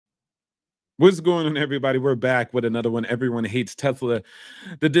What's going on, everybody? We're back with another one. Everyone hates Tesla.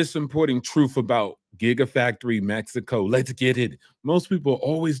 The disappointing truth about Gigafactory Mexico. Let's get it. Most people are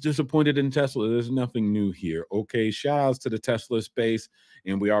always disappointed in Tesla. There's nothing new here. Okay, shout outs to the Tesla space,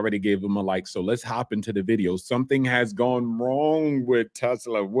 and we already gave them a like. So let's hop into the video. Something has gone wrong with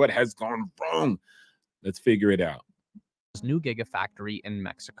Tesla. What has gone wrong? Let's figure it out. New Gigafactory in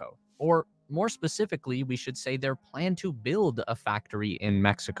Mexico. Or more specifically, we should say their plan to build a factory in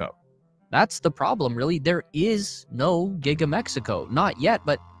Mexico. That's the problem, really. There is no Giga Mexico. Not yet,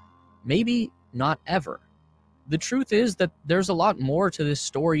 but maybe not ever. The truth is that there's a lot more to this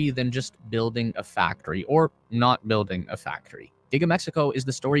story than just building a factory or not building a factory. Giga Mexico is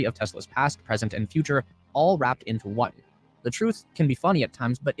the story of Tesla's past, present, and future, all wrapped into one. The truth can be funny at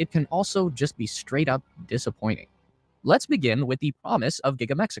times, but it can also just be straight up disappointing. Let's begin with the promise of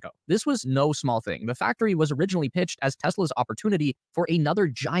Giga Mexico. This was no small thing. The factory was originally pitched as Tesla's opportunity for another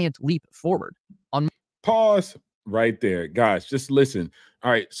giant leap forward. Pause right there. Guys, just listen. All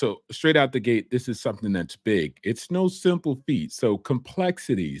right, so straight out the gate, this is something that's big. It's no simple feat. So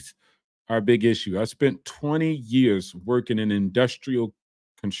complexities are a big issue. I spent 20 years working in industrial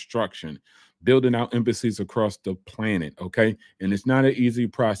construction, building out embassies across the planet, okay? And it's not an easy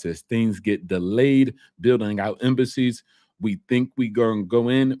process. Things get delayed building out embassies. We think we go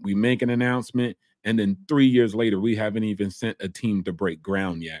in, we make an announcement, and then 3 years later, we haven't even sent a team to break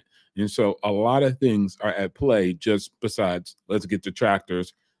ground yet. And so a lot of things are at play just besides, let's get the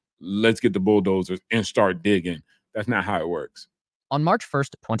tractors, let's get the bulldozers and start digging. That's not how it works. On March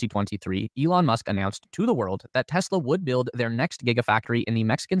 1st, 2023, Elon Musk announced to the world that Tesla would build their next Gigafactory in the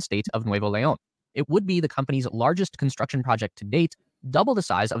Mexican state of Nuevo León. It would be the company's largest construction project to date, double the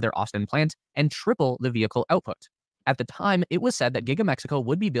size of their Austin plant, and triple the vehicle output. At the time, it was said that Giga Mexico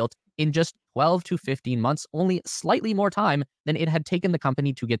would be built in just 12 to 15 months, only slightly more time than it had taken the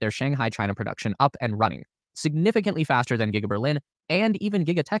company to get their Shanghai, China production up and running, significantly faster than Giga Berlin and even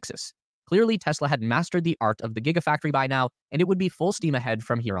Giga Texas. Clearly, Tesla had mastered the art of the Gigafactory by now, and it would be full steam ahead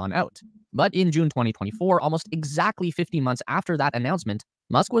from here on out. But in June 2024, almost exactly 15 months after that announcement,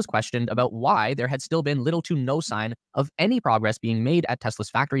 Musk was questioned about why there had still been little to no sign of any progress being made at Tesla's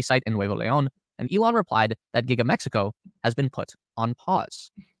factory site in Nuevo León, and Elon replied that Giga Mexico has been put on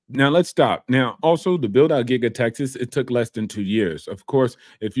pause. Now, let's stop. Now, also, to build out Giga Texas, it took less than 2 years. Of course,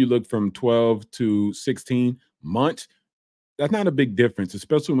 if you look from 12 to 16 months, that's not a big difference,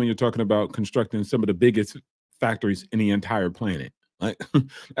 especially when you're talking about constructing some of the biggest factories in the entire planet. Like,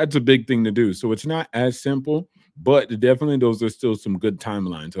 that's a big thing to do. So it's not as simple, but definitely those are still some good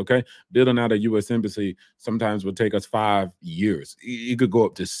timelines, okay? Building out a U.S. embassy sometimes will take us 5 years. It could go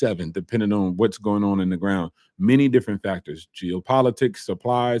up to 7, depending on what's going on in the ground. Many different factors, geopolitics,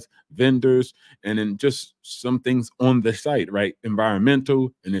 supplies, vendors, and then just some things on the site, right? Environmental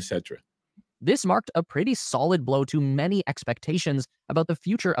and etc. This marked a pretty solid blow to many expectations about the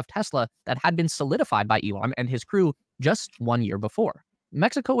future of Tesla that had been solidified by Elon and his crew just 1 year before.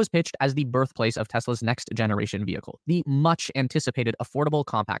 Mexico was pitched as the birthplace of Tesla's next generation vehicle, the much anticipated affordable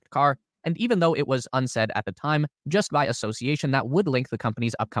compact car, and even though it was unsaid at the time, just by association that would link the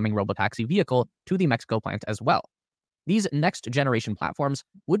company's upcoming robotaxi vehicle to the Mexico plant as well. These next generation platforms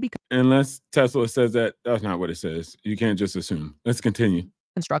would be unless Tesla says that, that's not what it says. You can't just assume. Let's continue.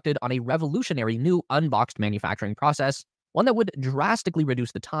 Constructed on a revolutionary new unboxed manufacturing process, one that would drastically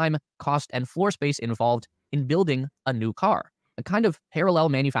reduce the time, cost, and floor space involved in building a new car, a kind of parallel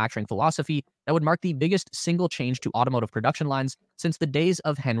manufacturing philosophy that would mark the biggest single change to automotive production lines since the days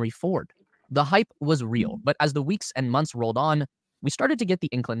of Henry Ford. The hype was real, but as the weeks and months rolled on, we started to get the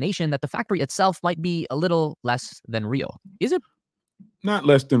inclination that the factory itself might be a little less than real. Is it? Not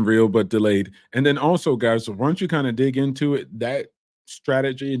less than real, but delayed. And then also, guys, once you kind of dig into it, that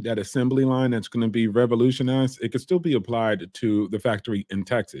strategy, that assembly line that's going to be revolutionized, it could still be applied to the factory in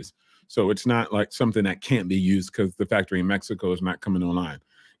Texas. So it's not like something that can't be used because the factory in Mexico is not coming online.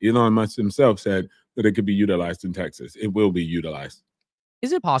 Elon Musk himself said that it could be utilized in Texas. It will be utilized.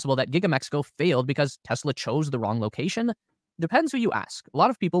 Is it possible that Giga Mexico failed because Tesla chose the wrong location? Depends who you ask. A lot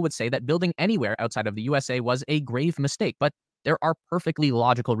of people would say that building anywhere outside of the USA was a grave mistake, but there are perfectly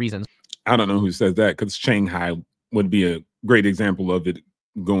logical reasons. I don't know who says that, because Shanghai would be a great example of it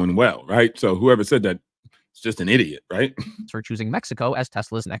going well, right? So whoever said that is just an idiot, right? For choosing Mexico as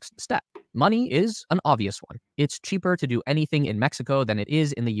Tesla's next step. Money is an obvious one. It's cheaper to do anything in Mexico than it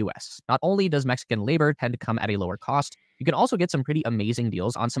is in the US. Not only does Mexican labor tend to come at a lower cost, you can also get some pretty amazing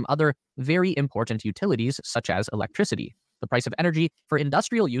deals on some other very important utilities, such as electricity. The price of energy for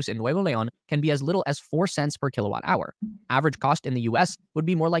industrial use in Nuevo León can be as little as 4 cents per kilowatt hour. Average cost in the US would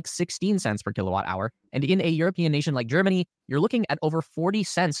be more like 16 cents per kilowatt hour, and in a European nation like Germany, you're looking at over 40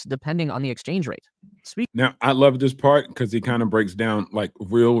 cents depending on the exchange rate. Now, I love this part because he kind of breaks down like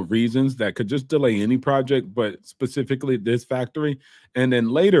real reasons that could just delay any project, but specifically this factory. And then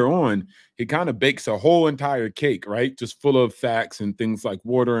later on, he kind of bakes a whole entire cake, right? Just full of facts and things like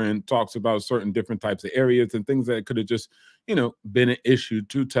water, and talks about certain different types of areas and things that could have just, been an issue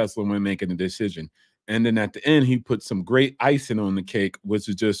to Tesla when making a decision. And then at the end, he put some great icing on the cake, which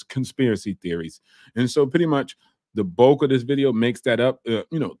is just conspiracy theories. And so pretty much the bulk of this video makes that up,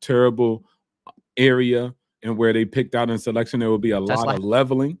 terrible area, and where they picked out in selection, there will be a lot of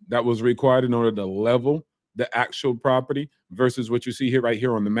leveling that was required in order to level the actual property versus what you see here right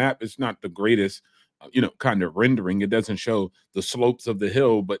here on the map. It's not the greatest, kind of rendering. It doesn't show the slopes of the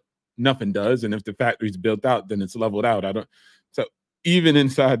hill, but nothing does. And if the factory's built out, then it's leveled out. So even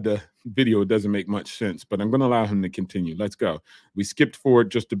inside the video, it doesn't make much sense, but I'm going to allow him to continue. Let's go. We skipped forward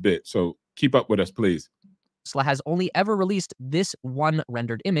just a bit, so keep up with us, please. Tesla has only ever released this one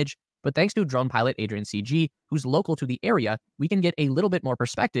rendered image, but thanks to drone pilot Adrian CG, who's local to the area, we can get a little bit more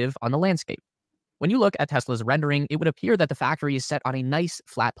perspective on the landscape. When you look at Tesla's rendering, it would appear that the factory is set on a nice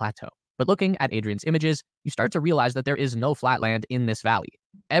flat plateau. But looking at Adrian's images, you start to realize that there is no flat land in this valley.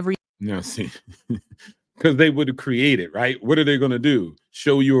 Now see, because they would create it, right? What are they going to do?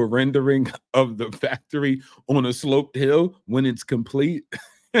 Show you a rendering of the factory on a sloped hill when it's complete?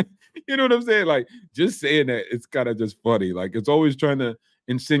 You know what I'm saying? Like, just saying that, it's kind of just funny. Like, it's always trying to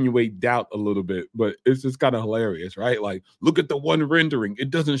insinuate doubt a little bit, but it's just kind of hilarious, right? Like, look at the one rendering. It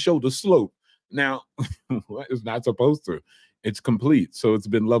doesn't show the slope. Now, it's not supposed to. It's complete, so it's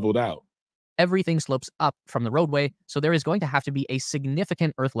been leveled out. Everything slopes up from the roadway, so there is going to have to be a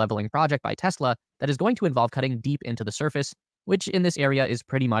significant earth leveling project by Tesla that is going to involve cutting deep into the surface, which in this area is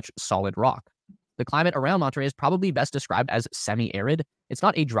pretty much solid rock. The climate around Monterey is probably best described as semi-arid. It's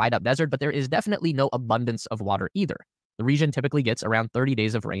not a dried up desert, but there is definitely no abundance of water either. The region typically gets around 30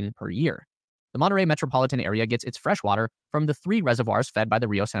 days of rain per year. The Monterey metropolitan area gets its fresh water from the 3 reservoirs fed by the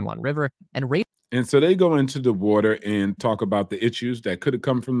Rio San Juan River, and so they go into the water and talk about the issues that could have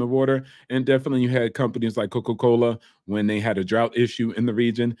come from the water. And definitely you had companies like Coca-Cola, when they had a drought issue in the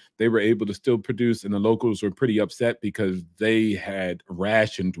region, they were able to still produce, and the locals were pretty upset because they had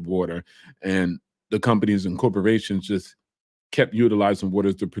rationed water, and the companies and corporations just kept utilizing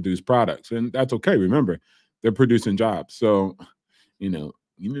water to produce products. And that's okay. Remember, they're producing jobs. So,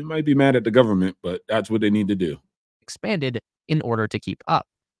 you might be mad at the government, but that's what they need to do. Expanded in order to keep up.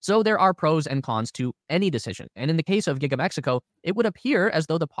 So there are pros and cons to any decision. And in the case of Giga Mexico, it would appear as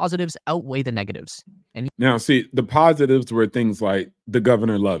though the positives outweigh the negatives. And now, see, the positives were things like the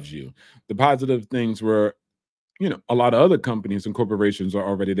governor loves you. The positive things were, a lot of other companies and corporations are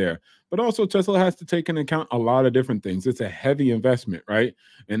already there. But also Tesla has to take into account a lot of different things. It's a heavy investment, right?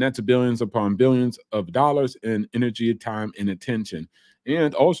 And that's billions upon billions of dollars in energy, time, and attention.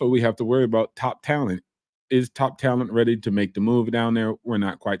 And also we have to worry about top talent. Is top talent ready to make the move down there? We're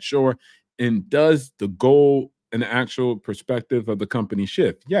not quite sure. And does the goal and the actual perspective of the company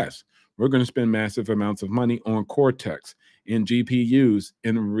shift? Yes, we're going to spend massive amounts of money on Cortex and GPUs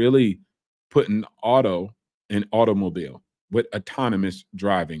and really putting automobile with autonomous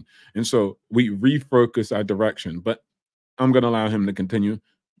driving. And so we refocus our direction, but I'm going to allow him to continue.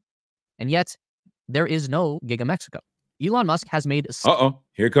 And yet there is no Giga Mexico. Elon Musk has made...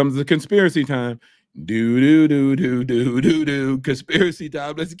 Here comes the conspiracy time. Do conspiracy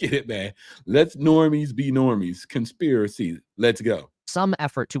time. Let's get it, man. Let's normies be normies. Conspiracy. Let's go. Some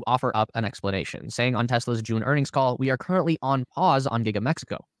effort to offer up an explanation, saying on Tesla's June earnings call, we are currently on pause on Giga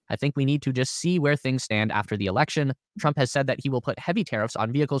Mexico. I think we need to just see where things stand after the election. Trump has said that he will put heavy tariffs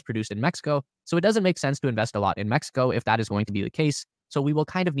on vehicles produced in Mexico, so it doesn't make sense to invest a lot in Mexico if that is going to be the case. So we will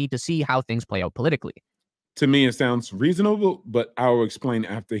kind of need to see how things play out politically. To me, it sounds reasonable, but I will explain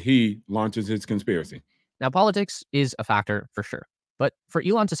after he launches his conspiracy. Now, politics is a factor for sure. But for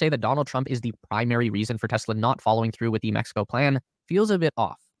Elon to say that Donald Trump is the primary reason for Tesla not following through with the Mexico plan feels a bit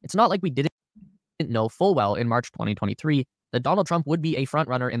off. It's not like we didn't know full well in March 2023 that Donald Trump would be a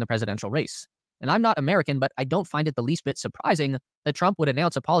frontrunner in the presidential race. And I'm not American, but I don't find it the least bit surprising that Trump would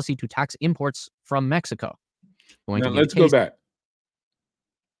announce a policy to tax imports from Mexico. Now, let's go back.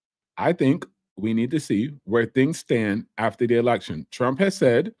 I think we need to see where things stand after the election. Trump has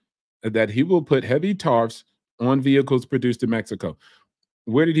said that he will put heavy tariffs on vehicles produced in Mexico.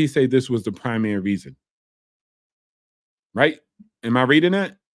 Where did he say this was the primary reason? Right? Am I reading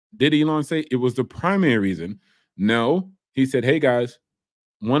that? Did Elon say it was the primary reason? No. He said, hey, guys,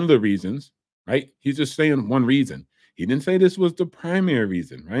 one of the reasons, right? He's just saying one reason. He didn't say this was the primary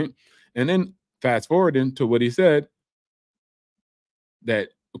reason, right? And then fast forwarding to what he said, that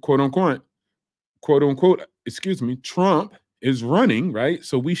quote unquote, excuse me, Trump is running, right?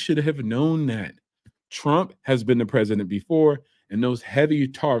 So we should have known that. Trump has been the president before, and those heavy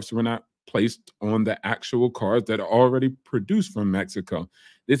tariffs were not placed on the actual cars that are already produced from Mexico.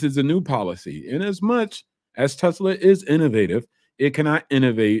 This is a new policy. In as much as Tesla is innovative, it cannot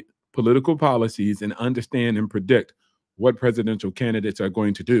innovate political policies and understand and predict what presidential candidates are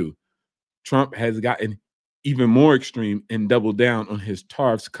going to do. Trump has gotten even more extreme and doubled down on his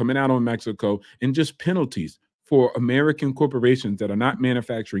tariffs coming out on Mexico and just penalties for American corporations that are not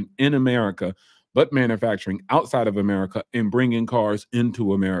manufacturing in America, but manufacturing outside of America and bringing cars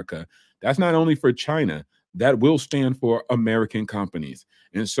into America. That's not only for China, that will stand for American companies.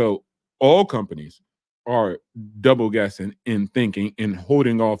 And so all companies are double guessing in thinking and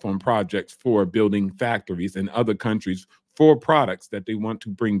holding off on projects for building factories in other countries for products that they want to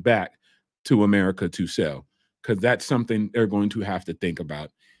bring back to America to sell, because that's something they're going to have to think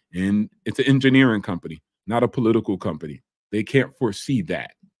about. And it's an engineering company, not a political company. They can't foresee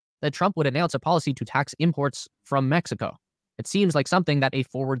that. That Trump would announce a policy to tax imports from Mexico. It seems like something that a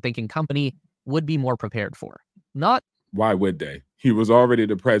forward-thinking company would be more prepared for. Not why would they? He was already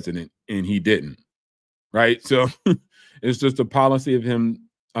the president and he didn't, right? So it's just a policy of him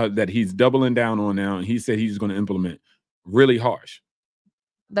that he's doubling down on now, and he said he's going to implement really harsh.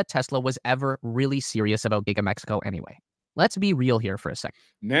 that Tesla was ever really serious about Giga Mexico anyway. Let's be real here for a second.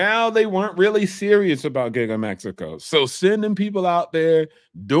 Now they weren't really serious about Giga Mexico. So sending people out there,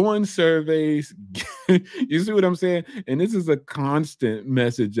 doing surveys, you see what I'm saying? And this is a constant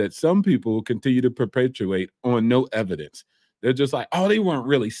message that some people continue to perpetuate on no evidence. They're just like, oh, they weren't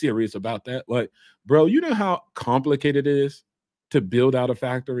really serious about that. Like, bro, you know how complicated it is to build out a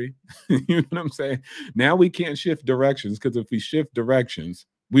factory? You know what I'm saying? Now we can't shift directions, because if we shift directions,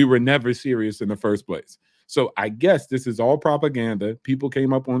 we were never serious in the first place. So I guess this is all propaganda. People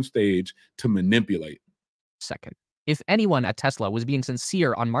came up on stage to manipulate. Second, if anyone at Tesla was being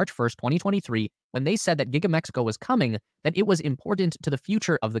sincere on March 1st, 2023, when they said that Giga Mexico was coming, that it was important to the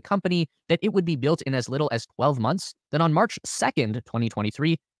future of the company, that it would be built in as little as 12 months, then on March 2nd,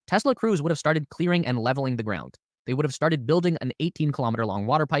 2023, Tesla crews would have started clearing and leveling the ground. They would have started building an 18-kilometer-long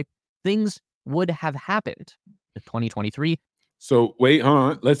water pipe. Things would have happened. In 2023, So wait, hold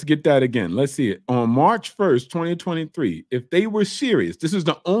on. Let's get that again. Let's see it. On March 1st, 2023, if they were serious, this is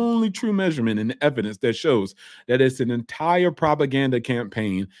the only true measurement and evidence that shows that it's an entire propaganda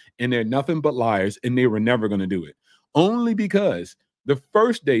campaign and they're nothing but liars and they were never going to do it. Only because the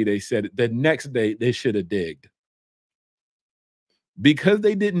first day they said it, the next day they should have digged. Because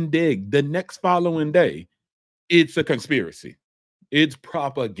they didn't dig the next following day, it's a conspiracy. It's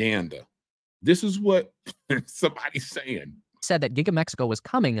propaganda. This is what somebody's saying. said that Giga Mexico was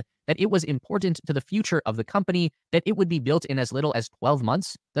coming, that it was important to the future of the company, that it would be built in as little as 12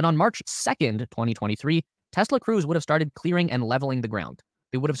 months, then on March 2nd, 2023, Tesla crews would have started clearing and leveling the ground.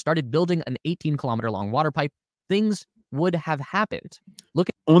 They would have started building an 18-kilometer-long water pipe. Things would have happened. Look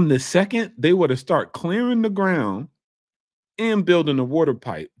at on the second, they would have start clearing the ground and building a water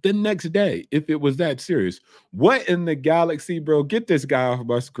pipe the next day if it was that serious. What in the galaxy, bro? Get this guy off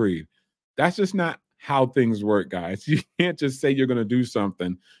my screen. That's just not how things work, guys. You can't just say you're going to do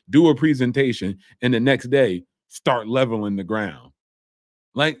something, do a presentation, and the next day start leveling the ground.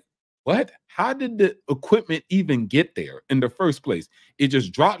 Like, what? How did the equipment even get there in the first place? It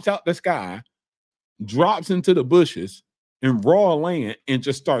just drops out the sky, drops into the bushes and raw land, and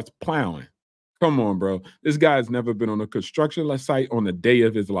just starts plowing. Come on, bro. This guy's never been on a construction site on the day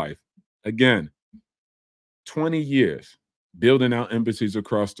of his life. Again, 20 years building out embassies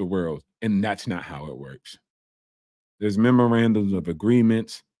across the world, and that's not how it works. There's memorandums of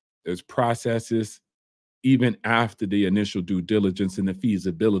agreements, there's processes. Even after the initial due diligence and the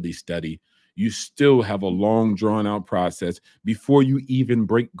feasibility study, you still have a long drawn out process before you even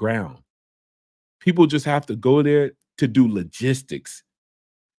break ground. People just have to go there to do logistics,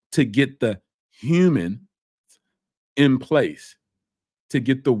 to get the human in place, to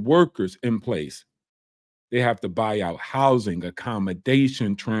get the workers in place. They have to buy out housing,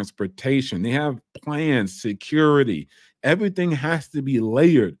 accommodation, transportation. They have plans, security. Everything has to be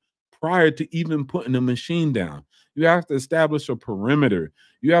layered prior to even putting the machine down. You have to establish a perimeter.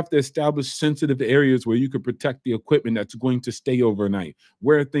 You have to establish sensitive areas where you can protect the equipment that's going to stay overnight,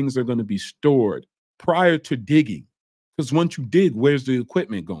 where things are going to be stored prior to digging. Because once you dig, where's the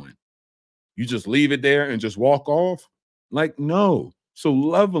equipment going? You just leave it there and just walk off? Like, no. So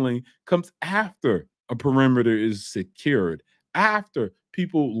leveling comes after a perimeter is secured, after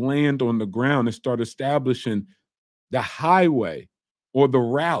people land on the ground and start establishing the highway or the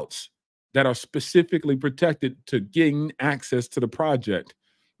routes that are specifically protected to gain access to the project.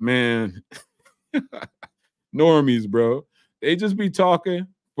 Man, normies, bro. They just be talking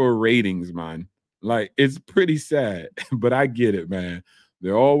for ratings, man. Like it's pretty sad, but I get it, man.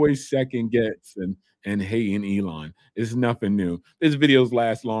 They're always second guess and hating Elon. It's nothing new. This videos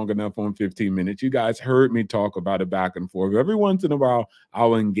last long enough on 15 minutes. You guys heard me talk about it back and forth. Every once in a while,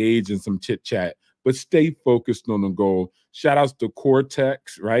 I'll engage in some chit chat, but stay focused on the goal. Shout outs to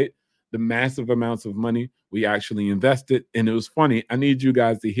Cortex, right? The massive amounts of money we actually invested. And it was funny. I need you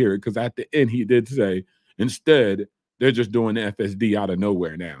guys to hear it because at the end, he did say, instead, they're just doing the FSD out of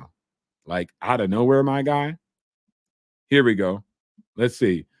nowhere now. Like out of nowhere, my guy. Here we go. Let's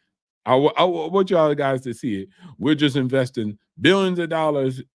see. I want y'all guys to see it. We're just investing billions of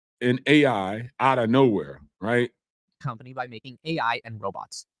dollars in AI out of nowhere, right? Company by making AI and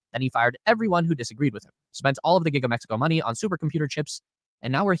robots. Then he fired everyone who disagreed with him, spent all of the Giga Mexico money on supercomputer chips,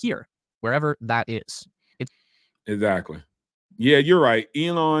 and now we're here, wherever that is. Exactly. Yeah, you're right.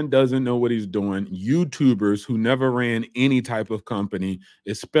 Elon doesn't know what he's doing. YouTubers who never ran any type of company,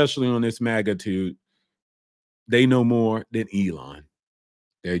 especially on this magnitude, they know more than Elon.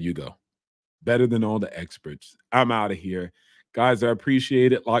 There you go. Better than all the experts. I'm out of here. Guys, I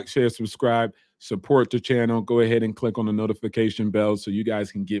appreciate it. Like, share, subscribe, support the channel. Go ahead and click on the notification bell so you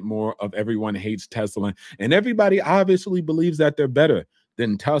guys can get more of Everyone Hates Tesla. And everybody obviously believes that they're better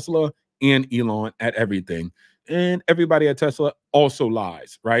than Tesla and Elon at everything. And everybody at Tesla also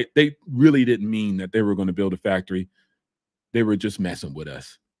lies, right? They really didn't mean that they were going to build a factory. They were just messing with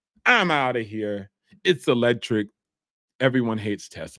us. I'm out of here. It's Electrek. Everyone hates Tesla.